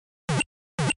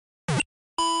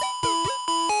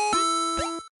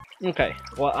Okay,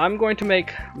 well, I'm going to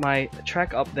make my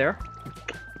trek up there.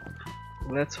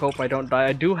 Let's hope I don't die.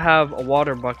 I do have a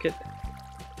water bucket,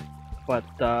 but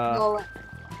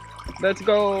let's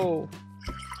go.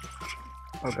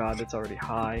 Oh god, it's already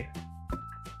high.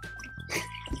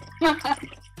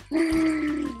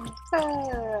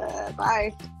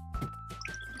 Bye.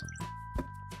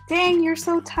 Dang, you're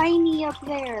so tiny up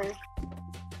there.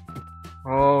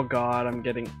 Oh god, I'm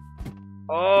getting...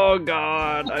 Oh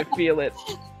god, I feel it.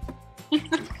 Do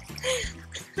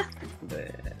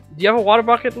you have a water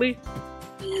bucket, Lee?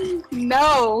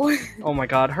 No. Oh my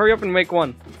god, hurry up and make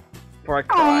one before I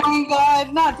cry. Oh my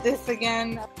god, not this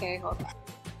again. Okay, hold on.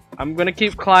 I'm gonna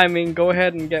keep climbing. Go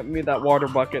ahead and get me that water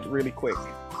bucket really quick.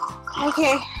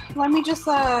 Okay, let me just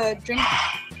drink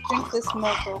this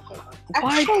milk real quick.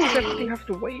 Why does everything have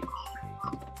to wait?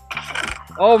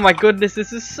 Oh my goodness,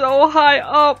 this is so high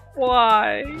up.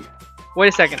 Why? Wait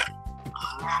a second.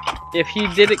 If he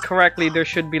did it correctly, there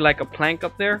should be like a plank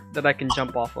up there that I can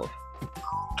jump off of.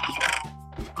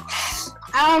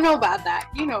 I don't know about that.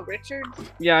 You know, Richard.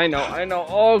 Yeah, I know.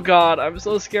 Oh god, I'm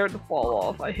so scared to fall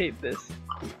off. I hate this.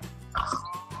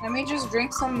 Let me just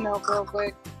drink some milk real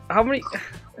quick. How many?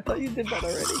 I thought you did that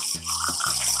already.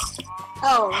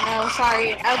 Oh, no,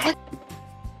 sorry. I was looking.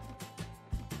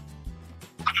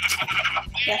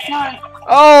 That's not.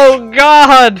 Oh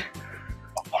god!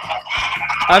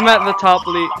 I'm at the top,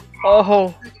 Lee.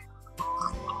 Oh.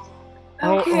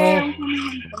 Okay, I'm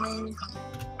coming.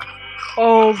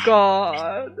 Oh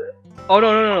god. Oh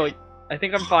no. I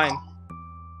think I'm fine.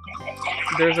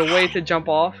 There's a way to jump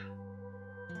off.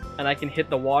 And I can hit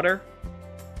the water.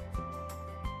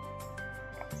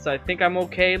 So I think I'm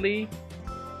okay, Lee.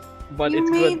 But it's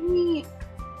good. You made me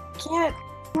get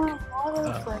more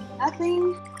water for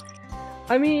nothing?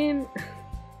 I mean...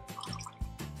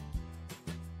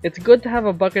 It's good to have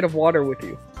a bucket of water with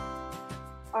you.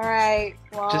 Alright,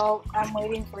 well, I'm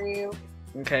waiting for you.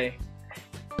 Okay.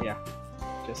 Yeah.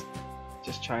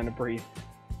 Just trying to breathe.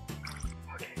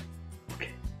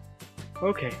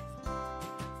 Okay.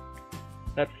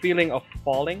 That feeling of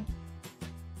falling?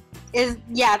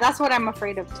 Yeah, that's what I'm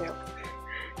afraid of too.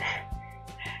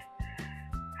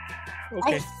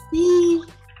 Okay. I see.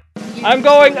 I'm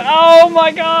going! Oh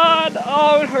my god!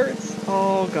 Oh, it hurts!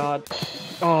 Oh god.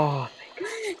 Oh,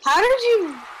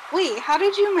 how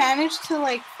did you manage to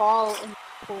like fall in the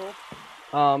pool?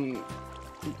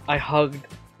 I hugged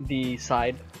the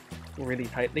side really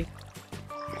tightly.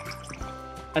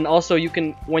 And also you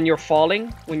can, when you're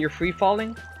free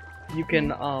falling, you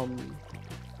can,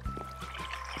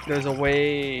 there's a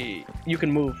way you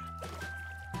can move.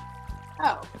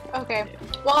 Oh, okay.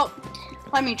 Well,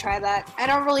 let me try that. I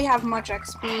don't really have much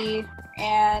XP,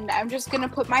 and I'm just gonna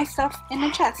put my stuff in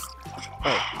a chest.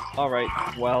 Oh, alright.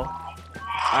 Well,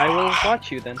 I will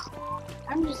watch you then.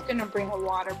 I'm just gonna bring a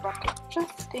water bucket,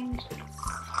 just in case.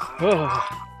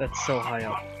 Oh, that's so high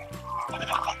up.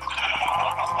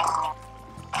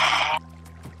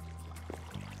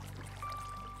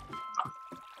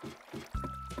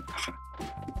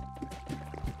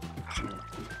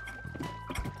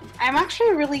 I'm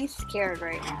actually really scared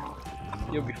right now.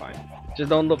 You'll be fine. Just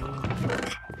don't look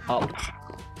up.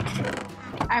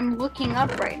 I'm looking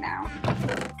up right now.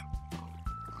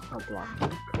 Oh, block.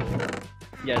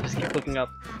 Yeah, just keep looking up.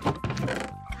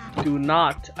 Do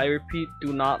not, I repeat,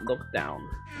 do not look down.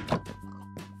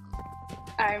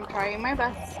 I'm trying my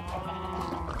best.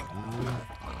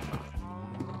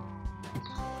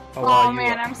 Oh, wow,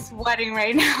 man, I'm sweating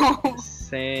right now.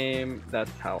 Same,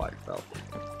 that's how I felt.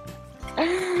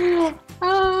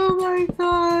 Oh my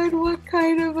god, what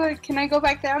kind of a... Can I go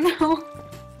back down now?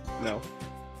 No.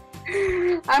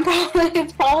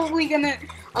 It's probably gonna...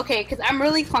 Okay, because I'm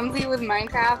really clumsy with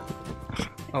Minecraft.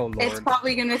 Oh lord. It's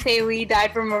probably gonna say Lee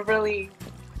died from a really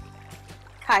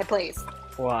high place.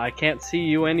 Well, I can't see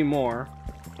you anymore.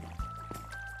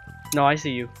 No, I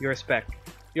see you. You're a speck.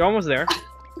 You're almost there.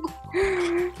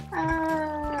 Oh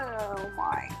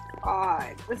my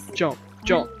god. This is... Jump.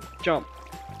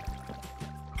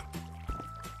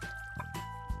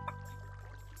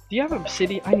 Do you have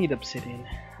obsidian? I need obsidian.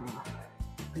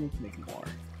 I need to make more.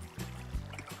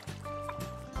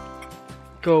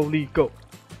 Go, Lee, go.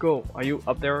 Go. Are you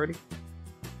up there already?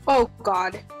 Oh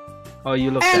god. Oh,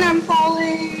 you look And down. I'm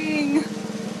falling!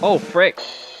 Oh, frick.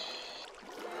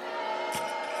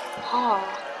 Oh.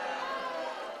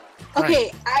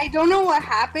 Okay, I don't know what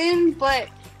happened, but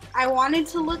I wanted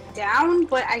to look down,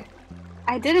 but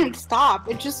I didn't stop.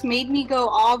 It just made me go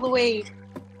all the way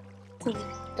to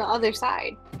the other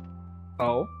side.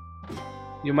 Oh.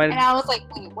 You might And I was like,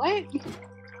 wait, what?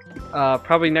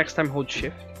 probably next time hold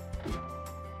shift.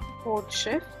 Hold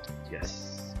shift?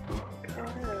 Yes. Oh,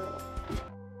 God. Oh.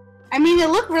 I mean, it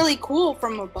looked really cool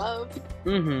from above.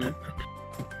 Mm-hmm.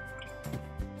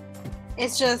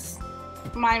 It's just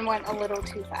mine went a little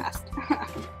too fast.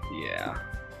 Yeah.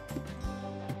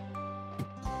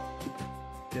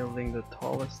 Building the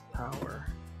tallest tower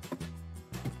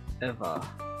ever.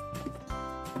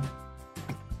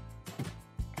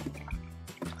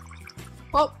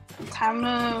 Well, time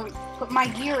to put my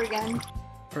gear again.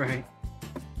 Right.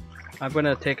 I'm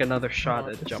gonna take another shot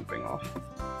at jumping off.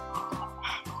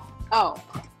 Oh,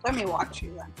 let me watch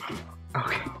you then.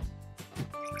 Okay.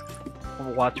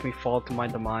 Watch me fall to my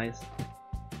demise.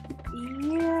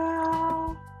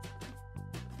 Yeah.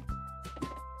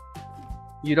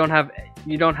 You don't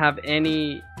have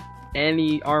any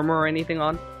armor or anything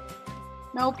on?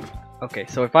 Nope. Okay,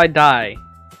 so if I die,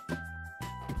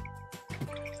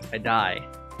 I die.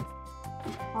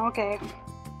 Okay.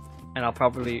 And I'll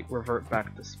probably revert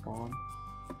back to spawn.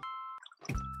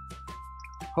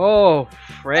 Oh,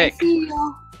 frick. I see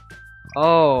you.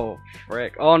 Oh,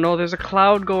 frick. Oh no, there's a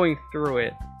cloud going through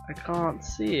it. I can't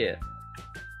see it.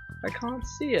 I can't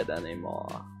see it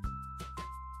anymore.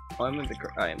 Oh, I am in the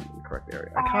correct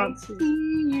area. I can't see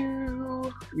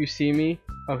you. You see me?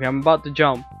 Okay, I'm about to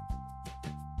jump.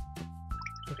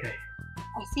 Okay.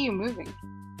 I see you moving.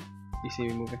 You see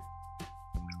me moving?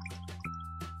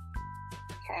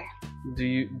 Okay. Do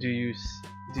you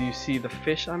see the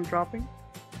fish I'm dropping?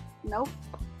 Nope.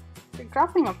 You're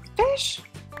dropping a fish?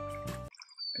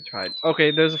 I tried.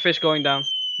 Okay, there's a fish going down.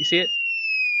 You see it?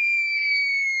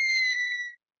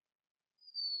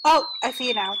 Oh, I see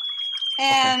it now.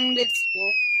 And it's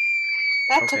full.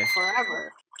 That took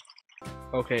forever.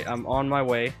 Okay, I'm on my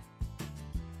way.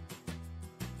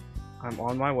 I'm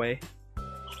on my way.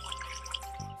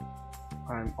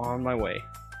 I'm on my way.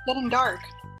 Getting dark.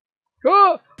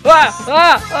 Oh! Ah!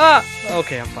 Ah! Ah!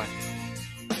 Okay, I'm fine.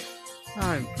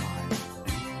 I'm fine.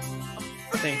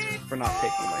 Thanks for not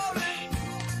taking my fish.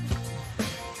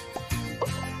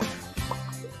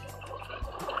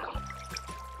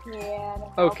 Yeah.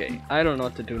 Okay, I don't know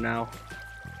what to do now.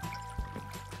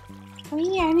 Oh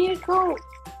yeah, I need to go.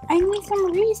 I need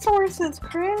some resources,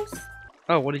 Chris.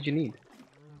 Oh, what did you need?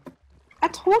 I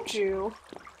told you.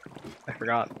 I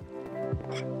forgot.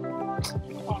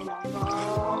 Oh my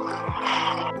god.